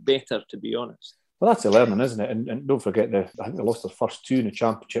deserve better, to be honest. Well, that's the learning, isn't it? And don't forget, I think they lost their first 2 in the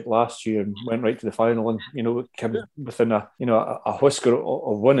championship last year and went right to the final, and came within a whisker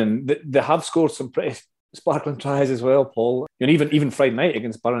of winning. They have scored some pretty sparkling tries as well, Paul. Even Friday night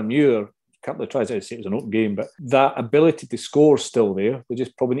against Barrenmuir, a couple of tries. I'd say it was an open game, but that ability to score is still there. They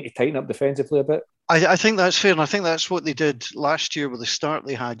just probably need to tighten up defensively a bit. I think that's fair, and I think that's what they did last year with the start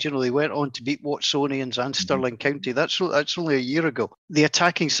they had. They went on to beat Watsonians and Stirling County. That's only a year ago. The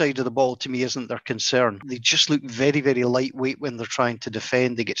attacking side of the ball, to me, isn't their concern. They just look very, very lightweight when they're trying to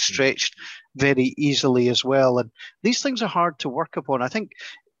defend. They get stretched very easily as well, and these things are hard to work upon. I think,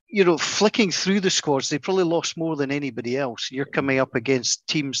 flicking through the squads, they probably lost more than anybody else. You're coming up against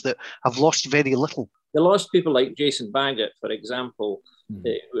teams that have lost very little. They lost people like Jason Baggett, for example,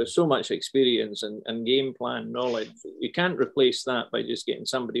 with so much experience and game plan knowledge. You can't replace that by just getting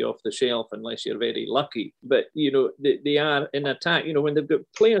somebody off the shelf unless you're very lucky. But, they are in attack. When they've got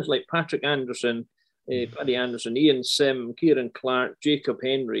players like Patrick Anderson, Paddy Anderson, Ian Sim, Kieran Clark, Jacob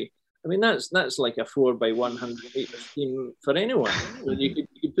Henry, I mean, that's like a 4x100 metres team for anyone. You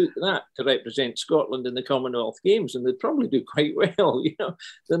could put that to represent Scotland in the Commonwealth Games, and they'd probably do quite well.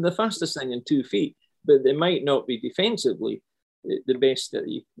 They're the fastest thing in 2 feet, but they might not be defensively the best that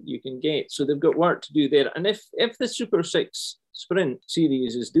you can get. So they've got work to do there. And if the Super 6 Sprint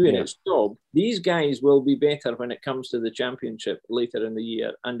Series is doing its job, these guys will be better when it comes to the championship later in the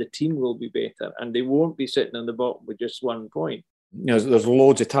year, and the team will be better, and they won't be sitting on the bottom with just 1 point. There's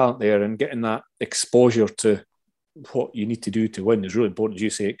loads of talent there, and getting that exposure to what you need to do to win is really important. As you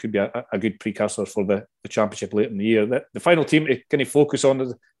say, it could be a good precursor for the championship later in the year. The final team to kind of focus on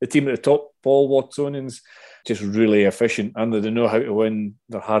is the team at the top, Paul Watsonians, just really efficient, and they know how to win.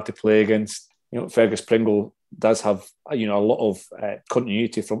 They're hard to play against. Fergus Pringle does have a lot of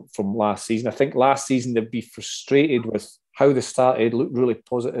continuity from last season. I think last season they'd be frustrated with how they started, looked really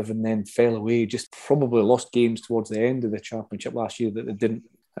positive, and then fell away. Just probably lost games towards the end of the championship last year that they didn't,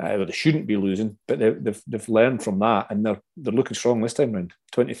 they shouldn't be losing. But they've learned from that, and they're looking strong this time round.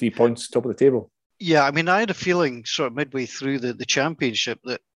 23 points, top of the table. Yeah, I mean, I had a feeling sort of midway through the championship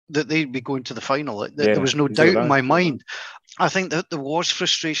that they'd be going to the final. There was no doubt in my mind. I think that there was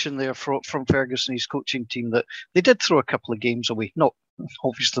frustration there from Fergus and his coaching team that they did throw a couple of games away.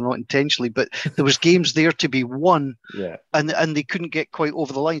 Obviously not intentionally, but there was games there to be won, and they couldn't get quite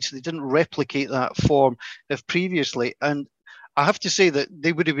over the line, so they didn't replicate that form of previously. And I have to say that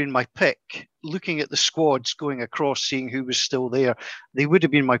they would have been my pick. Looking at the squads going across, seeing who was still there, they would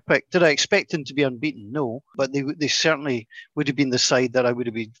have been my pick. Did I expect them to be unbeaten? No, but they certainly would have been the side that I would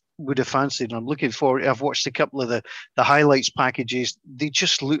have fancied. And I'm looking forward. I've watched a couple of the highlights packages. They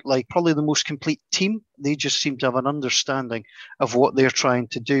just look like probably the most complete team. They just seem to have an understanding of what they're trying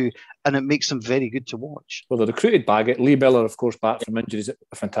to do, and it makes them very good to watch. Well, they recruited Baggett. Lee Biller, of course, back from injuries,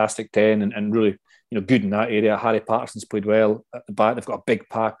 a fantastic 10 and really good in that area. Harry Patterson's played well at the back. They've got a big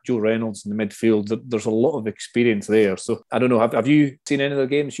pack. Joe Reynolds in the midfield. There's a lot of experience there. So I don't know. Have you seen any of their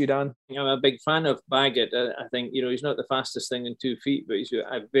games, Hugh, Dan? I'm a big fan of Baggett. I think he's not the fastest thing in 2 feet, but he's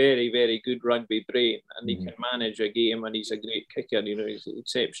got a very, very good rugby brain, and he can manage a game, and he's a great kicker. He's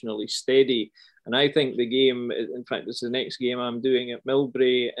exceptionally steady. And I think the game, in fact, this is the next game I'm doing at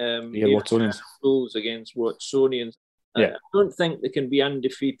Millbrae. Watsonians. Schools against Watsonians. I don't think they can be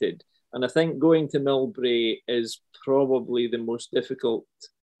undefeated. And I think going to Millbrae is probably the most difficult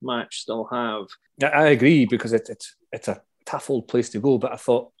match they'll have. I agree, because it's a tough old place to go. But I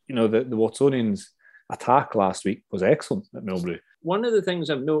thought, the Watsonians' attack last week was excellent at Millbrae. One of the things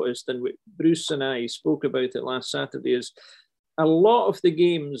I've noticed, and Bruce and I spoke about it last Saturday, is a lot of the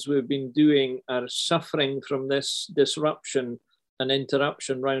games we've been doing are suffering from this disruption and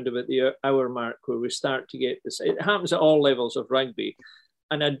interruption round about the hour mark, where we start to get this. It happens at all levels of rugby.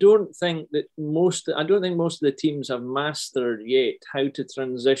 And I don't think most of the teams have mastered yet how to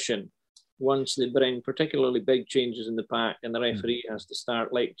transition once they bring particularly big changes in the pack, and the referee has to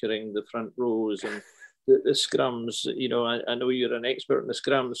start lecturing the front rows and the scrums. I know you're an expert in the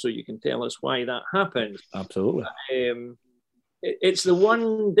scrums, so you can tell us why that happened. Absolutely. It's the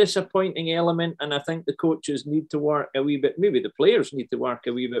one disappointing element, and I think the coaches need to work a wee bit, maybe the players need to work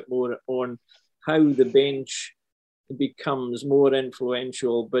a wee bit more on how the bench becomes more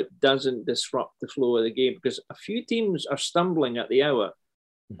influential but doesn't disrupt the flow of the game, because a few teams are stumbling at the hour,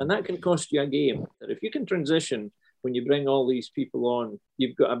 and that can cost you a game. If you can transition when you bring all these people on,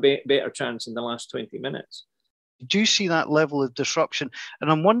 you've got a better chance in the last 20 minutes. do see that level of disruption.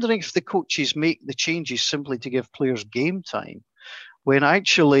 And I'm wondering if the coaches make the changes simply to give players game time, when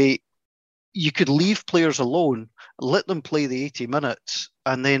actually you could leave players alone, let them play the 80 minutes,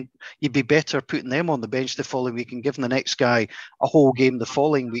 and then you'd be better putting them on the bench the following week and giving the next guy a whole game the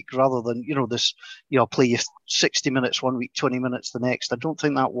following week, rather than, play you 60 minutes one week, 20 minutes the next. I don't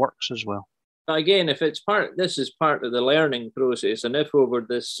think that works as well. Again, if this is part of the learning process, and if over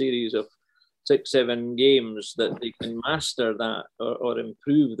this series of 6-7 games that they can master that or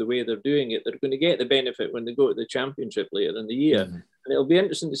improve the way they're doing it, they're going to get the benefit when they go to the championship later in the year. Mm-hmm. And it'll be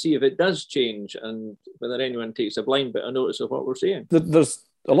interesting to see if it does change and whether anyone takes a blind bit of notice of what we're saying. There's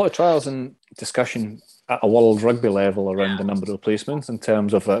a lot of trials and discussion at a world rugby level around the number of replacements in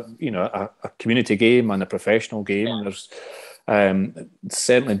terms of a community game and a professional game. Yeah. There's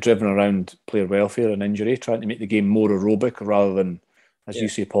certainly driven around player welfare and injury, trying to make the game more aerobic rather than, as you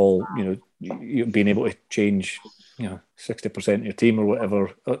say, Paul, you being able to change 60% of your team or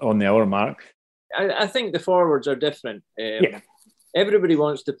whatever on the hour mark. I think the forwards are different. Everybody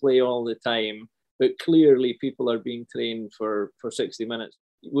wants to play all the time, but clearly people are being trained for 60 minutes.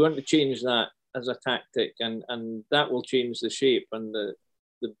 We want to change that as a tactic, and that will change the shape and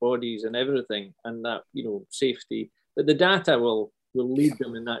the bodies and everything, and that safety. But the data will lead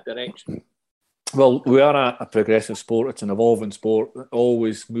them in that direction. Well, we are a progressive sport. It's an evolving sport that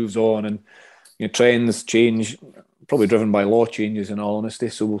always moves on, and trends change, probably driven by law changes, in all honesty.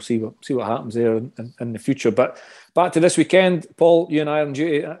 So we'll see what happens there in the future. But back to this weekend, Paul, you and I are on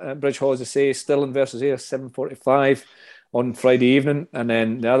duty at Bridge Hall, as I say, Stirling versus Ayr, 7:45 on Friday evening. And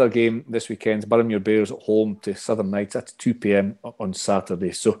then the other game this weekend is Boroughmuir Bears at home to Southern Knights. That's 2 p.m. on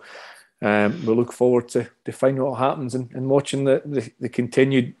Saturday. So we'll look forward to finding what happens and watching the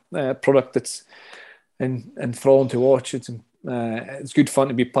continued product that's enthralling to watch. It's good fun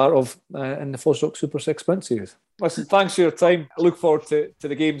to be part of in the FOSROC Super6 Sprint Series. Listen, thanks for your time. I look forward to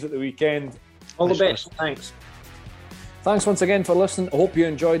the games at the weekend. All the best. Thanks. Thanks once again for listening. I hope you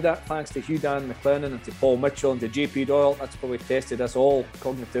enjoyed that. Thanks to Hugh, Dan, MacLennan, and to Paul Mitchell and to JP Doyle. That's probably tested us all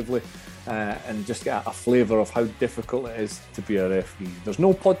cognitively and just get a flavour of how difficult it is to be a referee. There's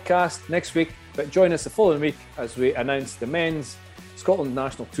no podcast next week, but join us the following week as we announce the men's Scotland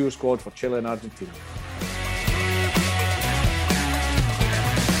national tour squad for Chile and Argentina.